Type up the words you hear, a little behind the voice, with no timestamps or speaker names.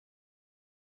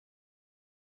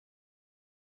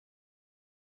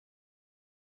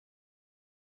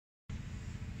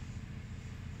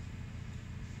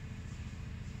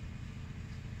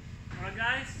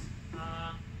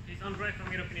It's on rate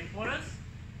from European importers,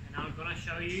 and I'm gonna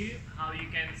show you how you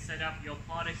can set up your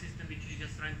party system which you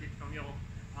just rented from your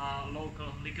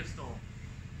local liquor store.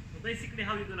 So basically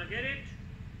how you're gonna get it,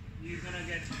 you're gonna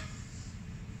get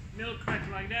milk crate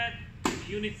like that,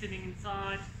 unit sitting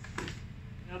inside.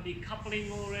 There'll be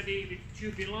coupling already with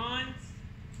 2 B lines,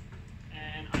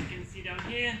 and I can see down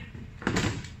here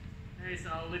there's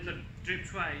a little drip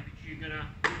tray which you're gonna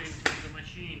put into the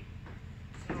machine.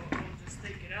 So I'll just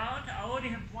take it out. I already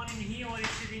have one in here already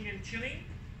sitting and chilling,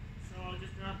 so I'm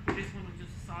just gonna put this one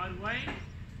just sideways.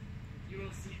 You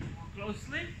will see it more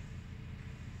closely.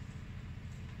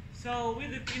 So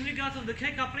in regards of the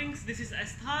K couplings, this is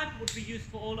S-type, what we use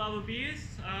for all our beers.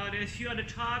 There's a few other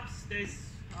types. There's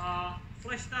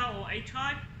flash style or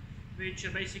A-type,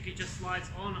 which basically just slides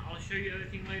on. I'll show you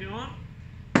everything later on,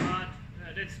 but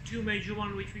that's 2 major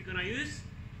ones which we're gonna use.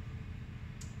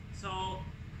 So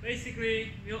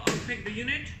basically we'll unpick the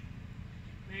unit,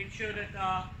 make sure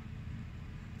that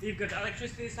we've got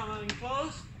electricity somewhere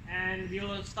enclosed, and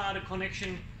we'll start a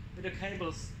connection with the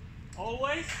cables.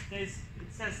 Always it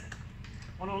says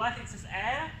on the left it says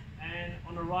air, and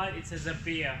on the right it says a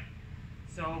beer.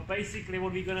 So basically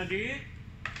what we're gonna do,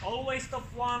 always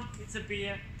top one, it's a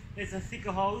beer. There's a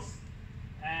thicker hose,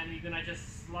 and you're gonna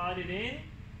just slide it in,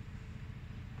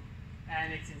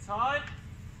 and it's inside.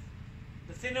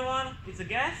 The thinner one is a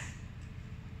gas,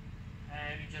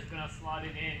 and you're just gonna slide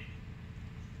it in.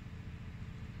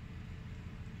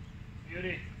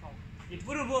 Beautiful. It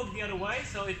wouldn't work the other way,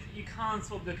 so you can't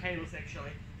swap the cables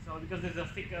actually. So because there's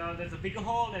a bigger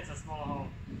hole, there's a smaller hole.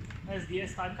 There's the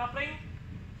S-type coupling,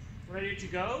 ready to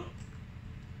go.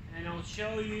 And I'll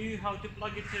show you how to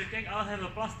plug it to the keg. I'll have a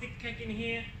plastic keg in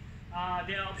here.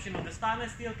 There are options on the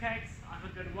stainless steel kegs.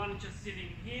 I've got one just sitting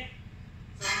in here.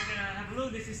 So I'm gonna have a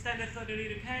look. This is standard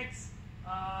 30-liter kegs.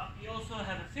 You also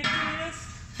have a 50 liters.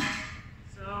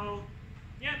 So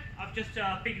yeah, I've just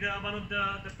picked one of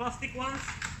the plastic ones.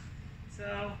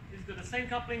 So it's got the same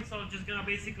coupling. So I'm just gonna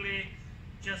basically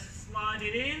just slide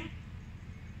it in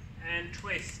and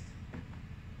twist,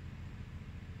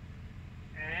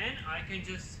 and I can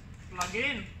just plug it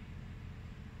in.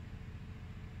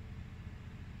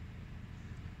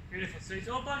 Beautiful. So it's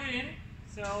all plugged in.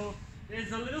 So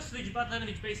there's a little switch button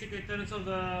which basically turns on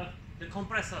the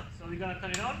compressor. So we're gonna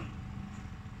turn it on,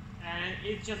 and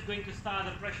it's just going to start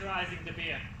pressurizing the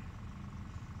beer.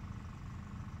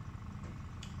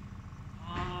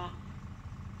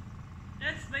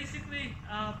 That's basically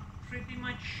pretty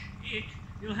much it.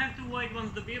 You'll have to wait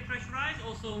once the beer pressurized.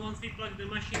 Also, once we plug the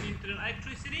machine into the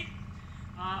electricity,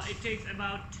 it takes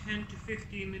about 10 to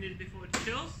 15 minutes before it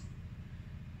chills.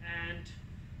 And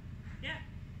yeah,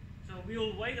 so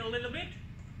we'll wait a little bit.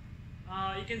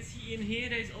 You can see in here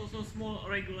there's also a small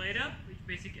regulator which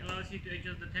basically allows you to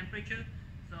adjust the temperature.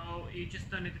 So you just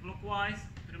turn it clockwise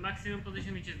to the maximum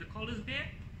position, which is the coldest beer,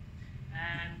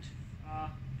 and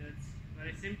that's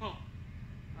very simple.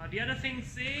 The other thing,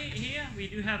 see here, we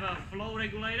do have a flow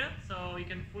regulator, so you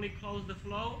can fully close the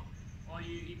flow, or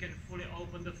you can fully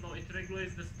open the flow. It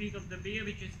regulates the speed of the beer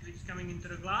which is coming into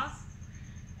the glass,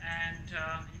 and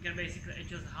you can basically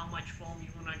adjust how much foam you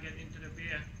want to get into the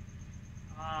beer.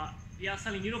 We are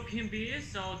selling European beers,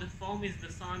 so the foam is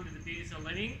the sign that the beers are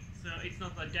letting, so it's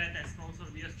not like that as most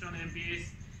of the Australian beers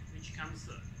which comes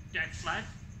dead flat.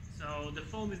 So the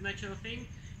foam is natural thing.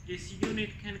 This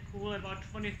unit can cool about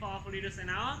 25 liters an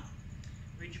hour,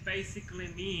 which basically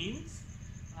means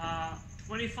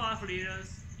 25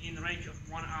 liters in range of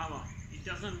 1 hour. It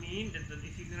doesn't mean that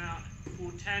if you're gonna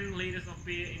cool 10 liters of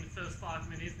beer in the first 5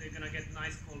 minutes, they're gonna get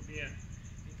nice cold beer.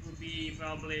 It will be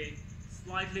probably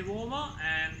slightly warmer,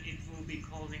 and it will be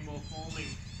causing more foaming.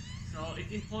 So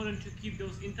it's important to keep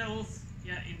those intervals,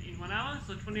 yeah, in 1 hour.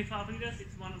 So 25 liters,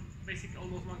 it's basically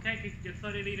almost 1 keg. If you get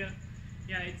 30 liters,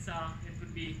 yeah, it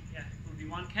would be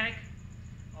 1 keg,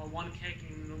 or 1 keg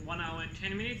in 1 hour and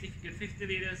 10 minutes. If you get 50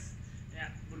 liters, yeah,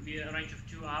 it would be a range of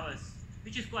 2 hours,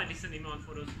 which is quite decent amount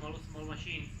for those small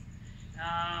machines.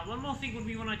 One more thing would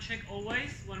we want to check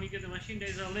always when we get the machine.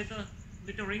 There's a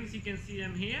little rings, you can see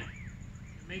them here.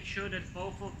 Make sure that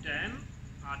both of them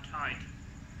are tight,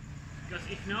 because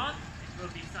if not, it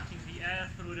will be sucking the air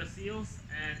through the seals,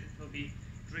 and it will be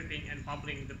dripping and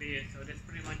bubbling the beer. So that's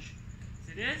pretty much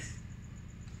it is.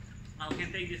 I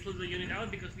can take this little unit out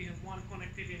because we have one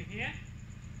connected in here,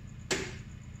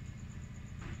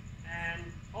 and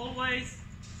always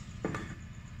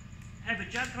have a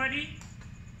jug ready,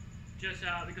 just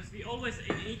because we always,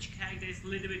 in each keg there's a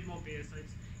little bit more beer, so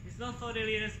it's not 30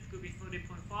 liters, it could be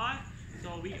 30.5,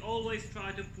 so we always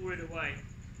try to pour it away.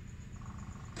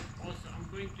 Also, I'm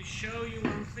going to show you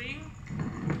one thing.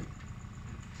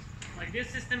 Like this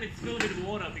system, it's filled with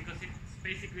water because it's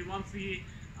basically once we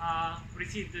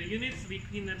receive the units, we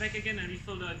clean them back again and we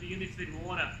fill the units with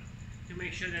water to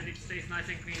make sure that it stays nice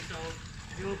and clean. So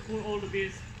we will pull all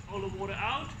the water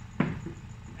out,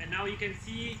 and now you can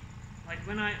see, like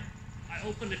when I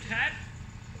open the tap,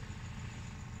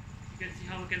 you can see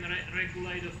how we can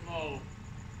regulate the flow.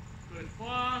 It's going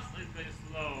fast, it's going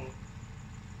slow.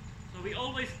 So we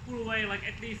always pull away like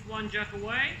at least one jug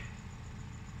away.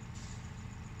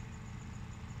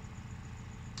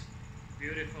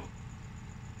 Beautiful.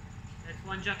 That's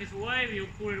one jug is away, we'll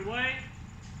pull it away.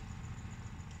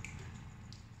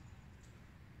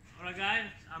 Alright guys,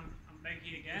 I'm back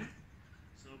here again.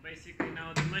 So basically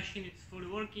now the machine is fully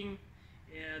working.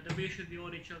 The beer should be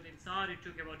already chilled inside. It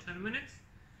took about 10 minutes.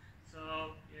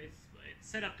 So it's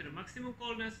set up to the maximum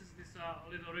coldness. This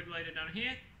little regulator down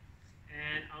here,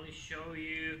 and I'll show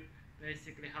you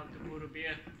basically how to pour the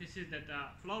beer. This is that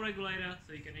flow regulator,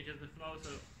 so you can adjust the flow so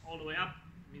all the way up.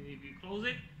 I mean, if you close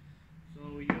it,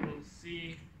 so you will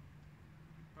see.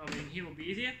 Probably in here will be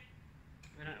easier.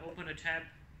 When I open the tap,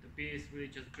 the beer is really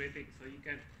just dripping, so you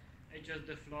can adjust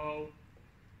the flow.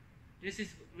 This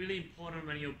is really important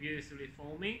when your beer is really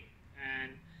foaming,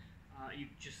 and you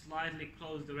just slightly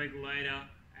close the regulator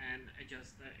and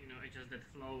adjust that, adjust that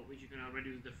flow, which is gonna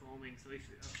reduce the foaming. So if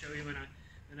I'll show you when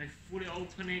I fully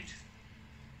open it,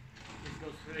 it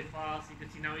goes really fast. You can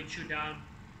see now it shoot down.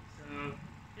 So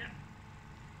yeah,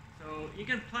 so you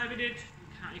can play with it.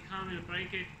 You can't really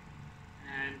break it,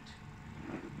 and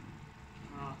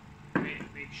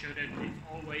make sure that it's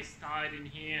always tight in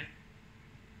here.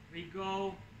 We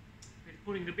go with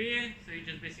putting the beer, so you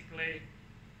just basically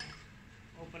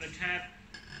open the tap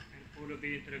and pour the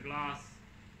beer into the glass.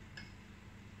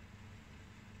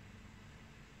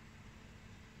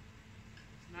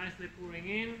 It's nicely pouring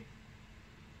in.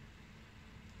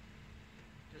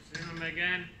 Just remember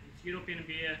again, it's European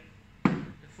beer.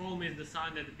 The foam is the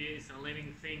sign that the beer is a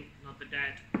living thing, not the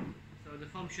dead. So the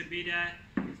foam should be there.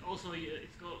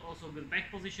 It's got also the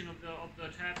back position of the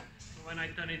tap. So when I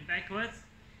turn it backwards,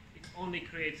 it only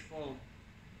creates foam.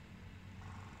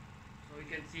 So you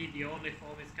can see the only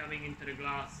foam is coming into the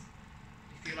glass.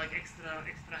 If you like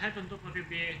extra head on top of your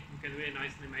beer, you can really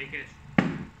nicely make it.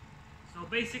 So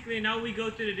basically now we go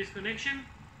to the disconnection.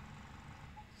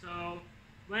 So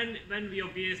when your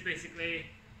beer is basically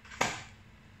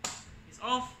is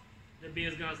off, the beer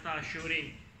is gonna start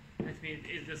shooting. That means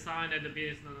it's the sign that the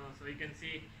beer is not on. So you can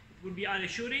see it would be either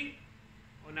shooting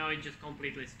or now it just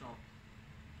completely stopped.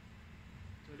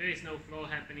 So there is no flow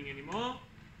happening anymore.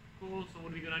 Cool. So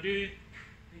what we're gonna do?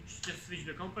 We just switch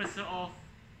the compressor off.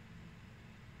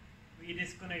 We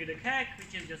disconnect the keg,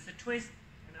 which is just a twist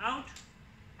and out.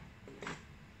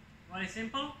 Very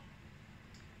simple.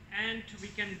 And we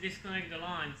can disconnect the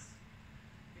lines.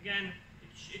 Again,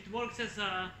 it works as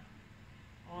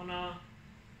on a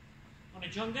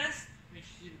John gas,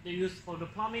 which they use for the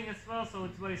plumbing as well. So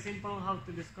it's very simple how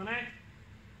to disconnect.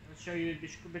 I'll show you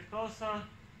a bit closer.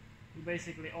 You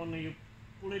basically only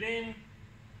pull it in,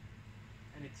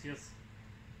 and it's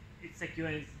secure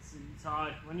and it's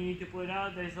inside. When you need to pull it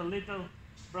out, there is a little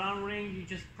brown ring. You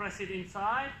just press it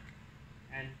inside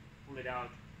and pull it out.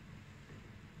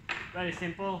 Very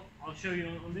simple. I'll show you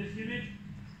on this unit.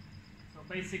 So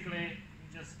basically,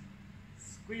 you just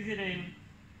squeeze it in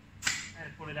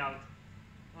and pull it out.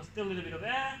 There's still a little bit of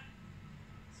air,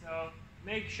 so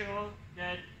make sure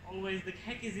that always the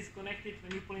keg is disconnected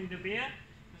when you pull in the beer.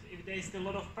 If there is a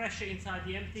lot of pressure inside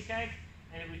the empty keg,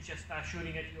 and it would just start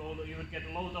shooting at you, you would get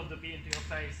a load of the beer into your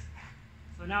face.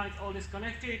 So now it's all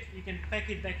disconnected. You can pack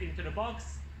it back into the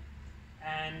box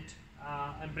and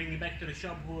bring it back to the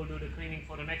shop, who will do the cleaning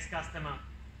for the next customer.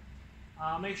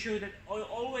 Make sure that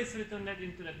always return that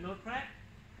into that milk rack,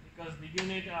 because the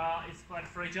unit is quite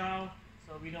fragile,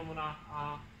 so we don't want to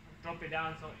drop it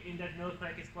down. So in that milk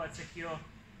rack is quite secure,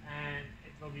 and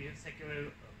it will be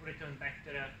securely returned back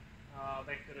to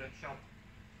the shop.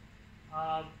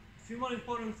 Few more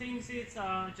important things is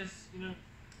just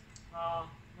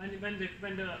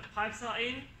when the pipes are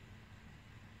in,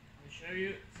 I'll show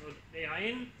you. So they are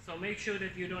in. So make sure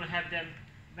that you don't have them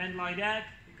bent like that,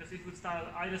 because it would start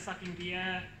either sucking the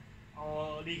air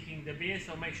or leaking the beer.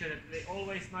 So make sure that they're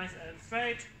always nice and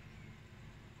straight.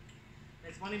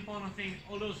 That's one important thing.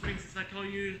 All those rings, as I told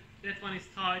you, that one is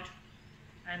tight,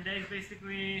 and there's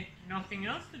basically nothing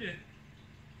else to do.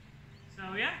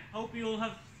 So yeah, hope you'll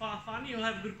have fun. You'll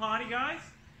have a good party, guys.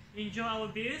 Enjoy our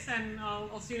beers, and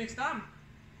I'll see you next time.